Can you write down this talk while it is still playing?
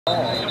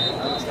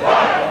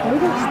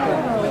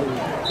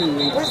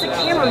Where's the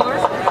camera,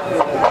 Mark?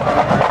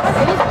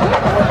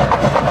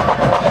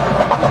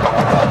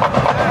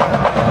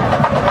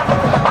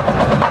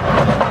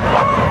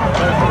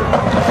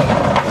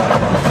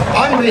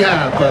 On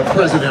behalf of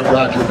President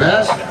Roger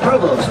Best,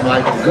 Provost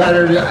Michael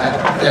Goddard,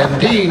 and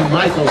Dean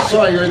Michael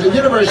Sawyer, the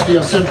University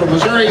of Central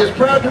Missouri is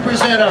proud to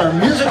present our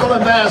musical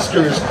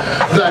ambassadors,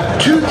 the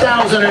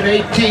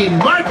 2018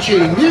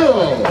 Marching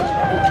Mules.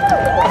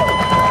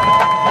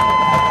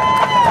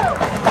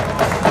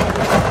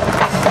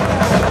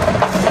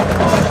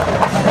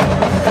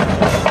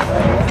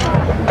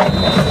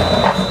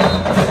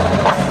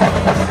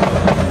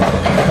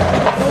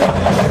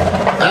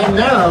 And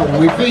now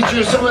we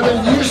feature some of the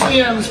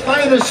UCM's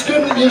finest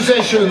student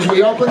musicians.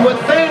 We open with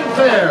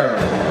fanfare.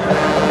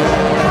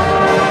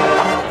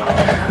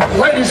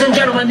 Ladies and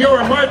gentlemen,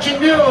 your Marching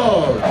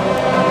Mules.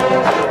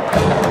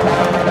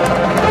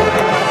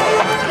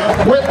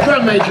 With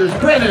drum majors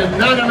Brennan,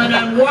 Nonaman,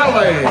 and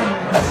Wally.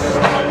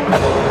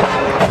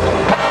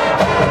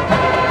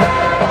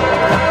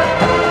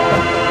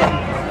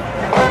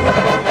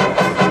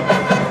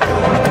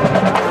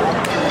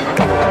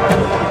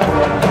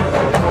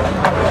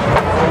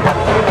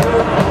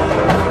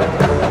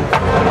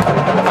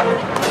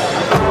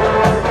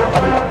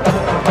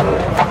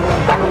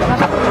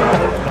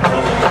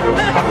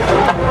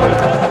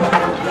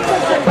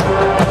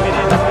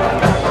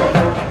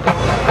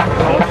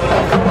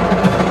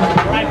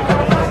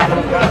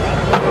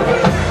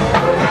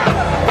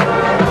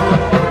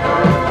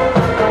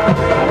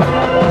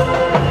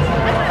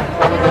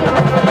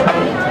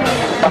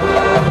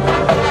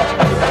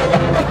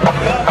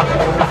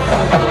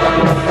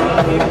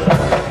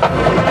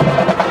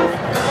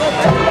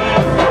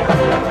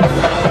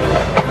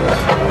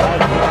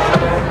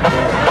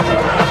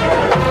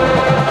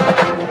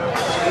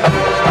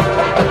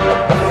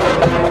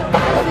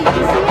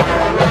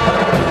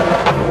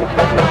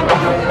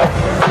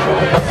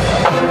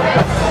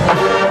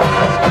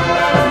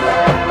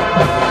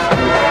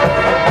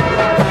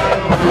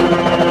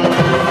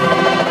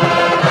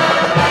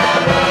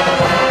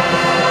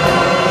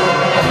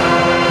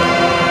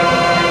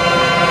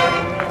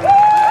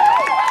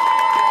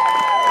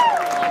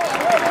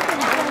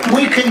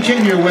 We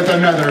continue with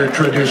another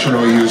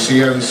traditional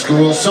UCM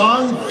school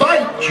song,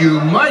 Fight You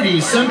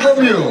Mighty Central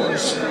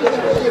Mules.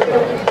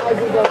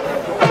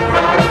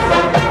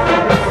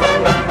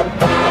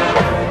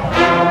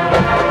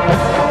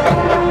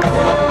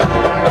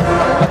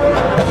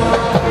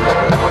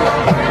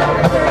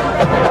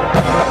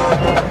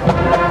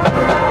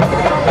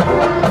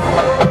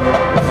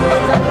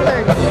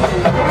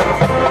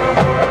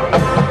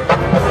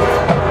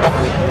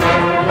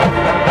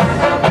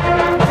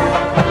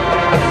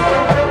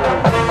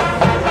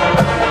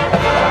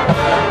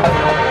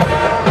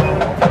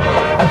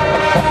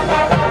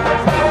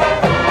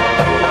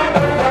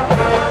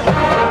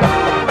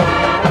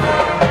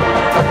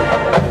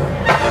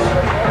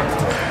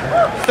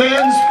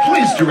 Fans,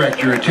 please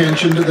direct your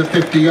attention to the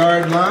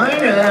 50-yard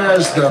line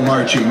as the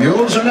Marching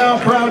Mules are now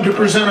proud to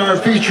present our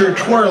featured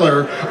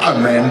twirler,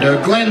 Amanda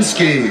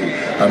Glenski.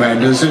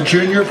 Amanda is a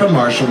junior from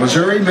Marshall,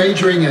 Missouri,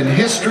 majoring in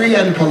history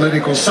and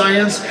political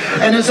science,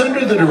 and is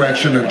under the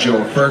direction of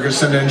Jill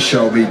Ferguson and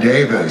Shelby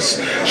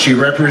Davis. She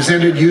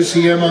represented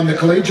UCM on the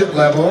collegiate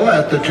level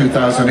at the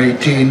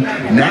 2018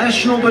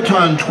 National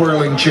Baton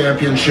Twirling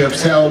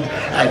Championships held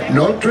at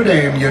Notre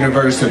Dame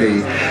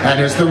University,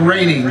 and is the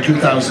reigning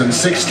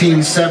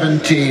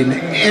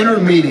 2016-17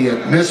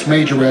 Intermediate Miss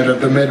Majorette of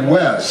the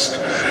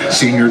Midwest.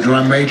 Senior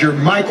drum major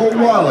Michael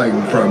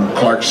Walling from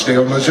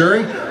Clarksdale,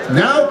 Missouri,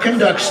 now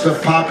conducts the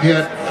pop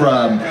hit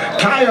from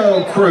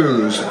Tayo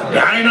Cruz,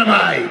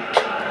 Dynamite.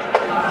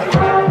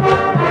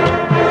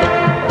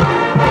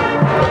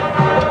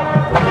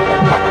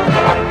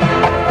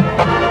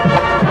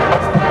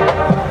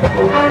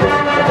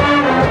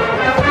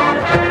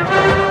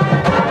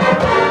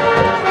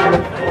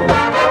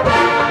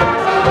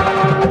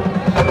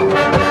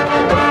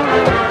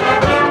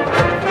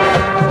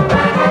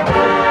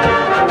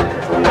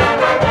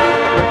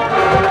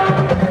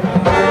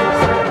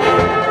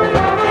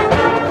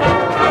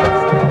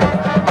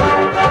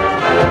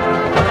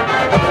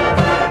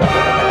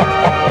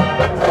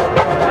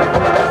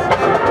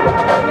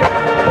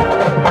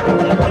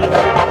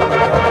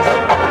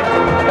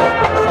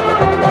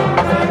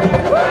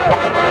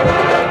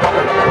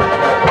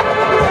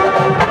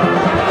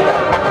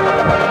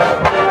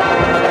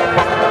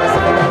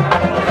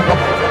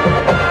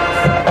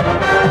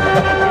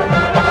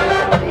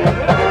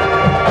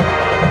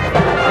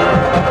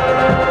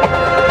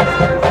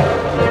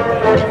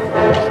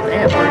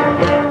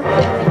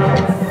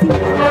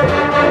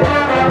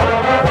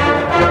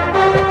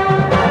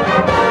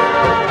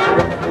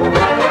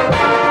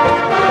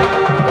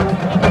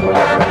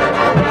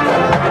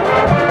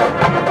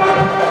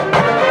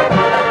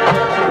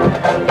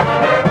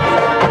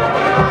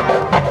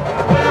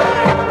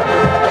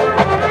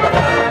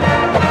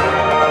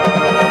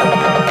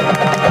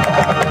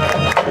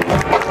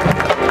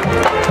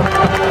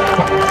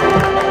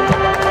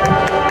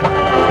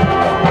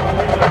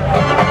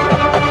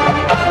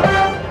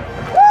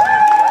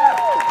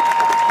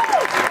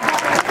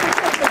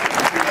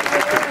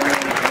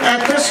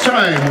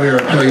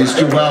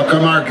 to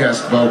welcome our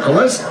guest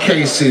vocalist,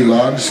 Casey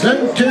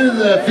Logston, to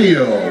the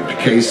field.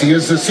 Casey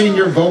is a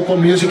senior vocal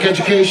music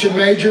education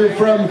major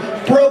from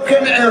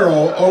Broken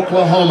Arrow,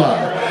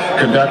 Oklahoma.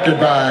 Conducted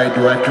by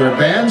Director of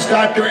Bands,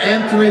 Dr.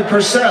 Anthony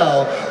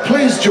Purcell.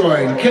 Please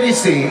join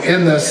Casey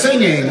in the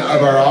singing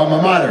of our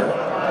alma mater.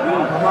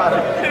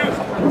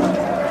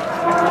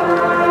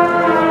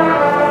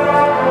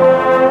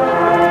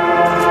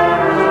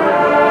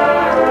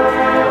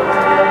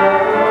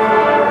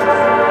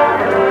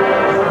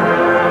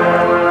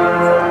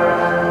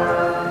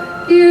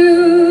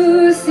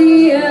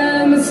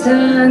 UCM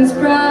stands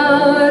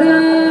proud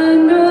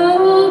and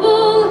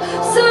noble,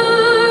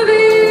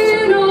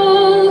 serving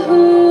all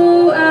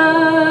who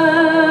ask.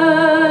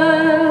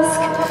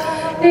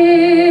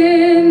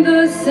 In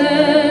the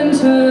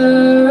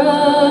center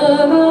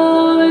of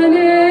our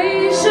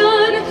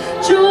nation,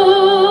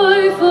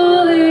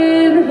 joyful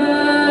in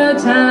her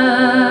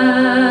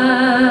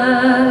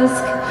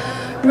task.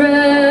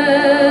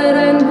 Red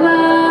and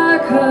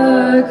black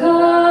her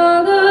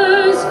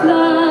colors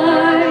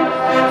fly.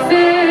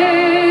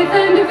 Faith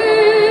and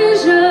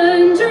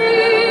vision,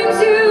 dreams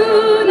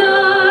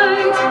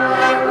unite,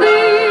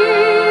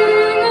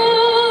 leading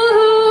all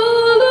who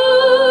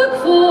look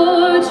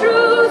for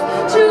truth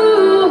to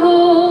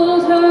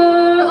hold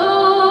her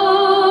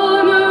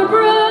armor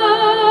bright.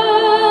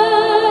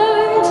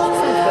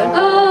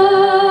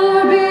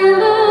 Our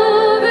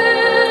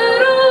beloved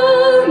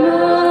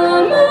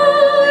alma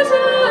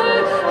mater,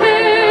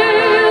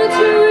 hail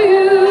to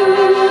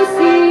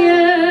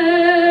UCM.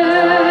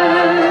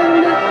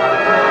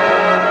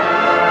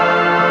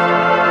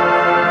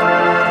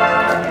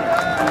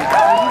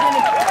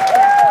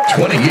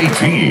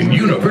 2018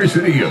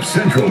 University of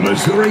Central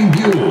Missouri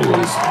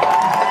Mules.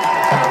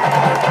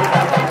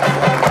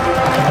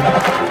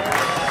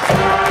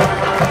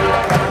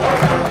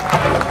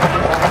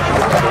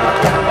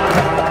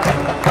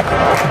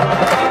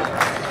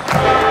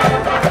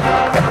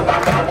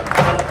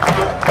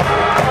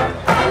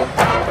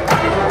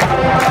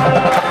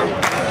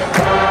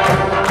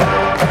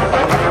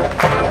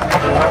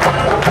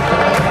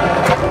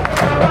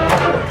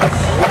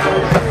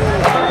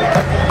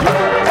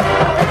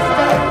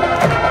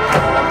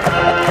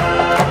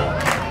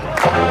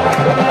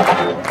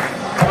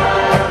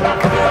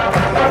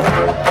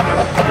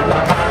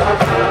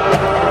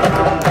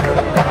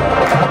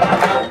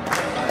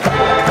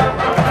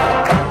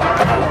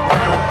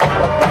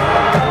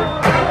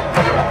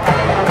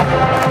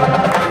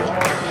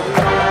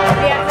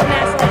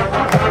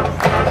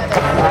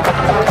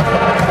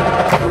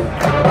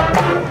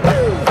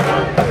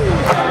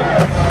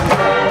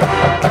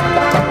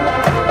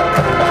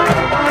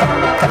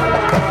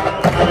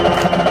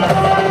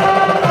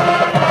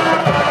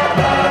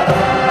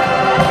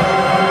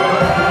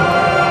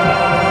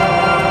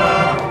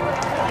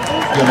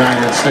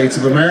 United States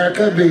of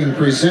America, being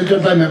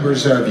presented by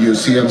members of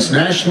UCM's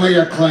nationally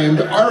acclaimed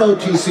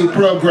ROTC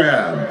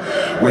program.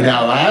 We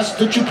now ask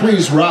that you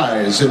please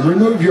rise and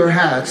remove your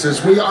hats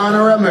as we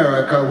honor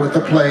America with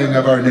the playing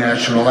of our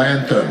national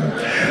anthem.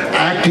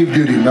 Active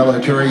duty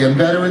military and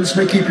veterans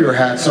may keep your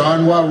hats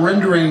on while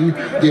rendering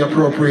the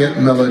appropriate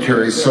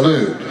military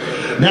salute.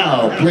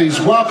 Now, please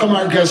welcome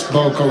our guest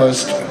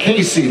vocalist,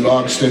 Casey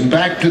Logston,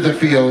 back to the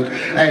field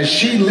as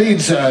she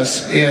leads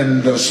us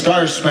in the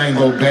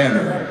Star-Spangled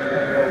Banner.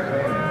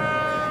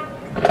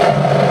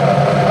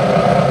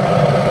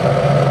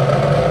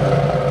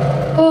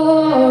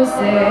 Oh,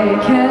 say,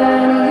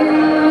 can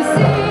you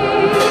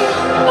see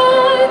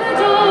by the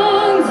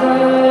dawn's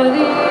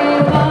early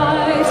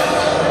light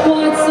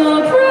what so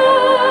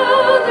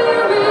proudly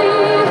we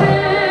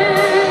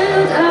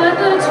hailed at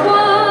the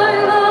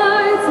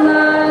twilight's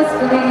last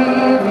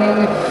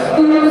gleaming,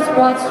 whose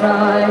broad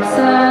stripes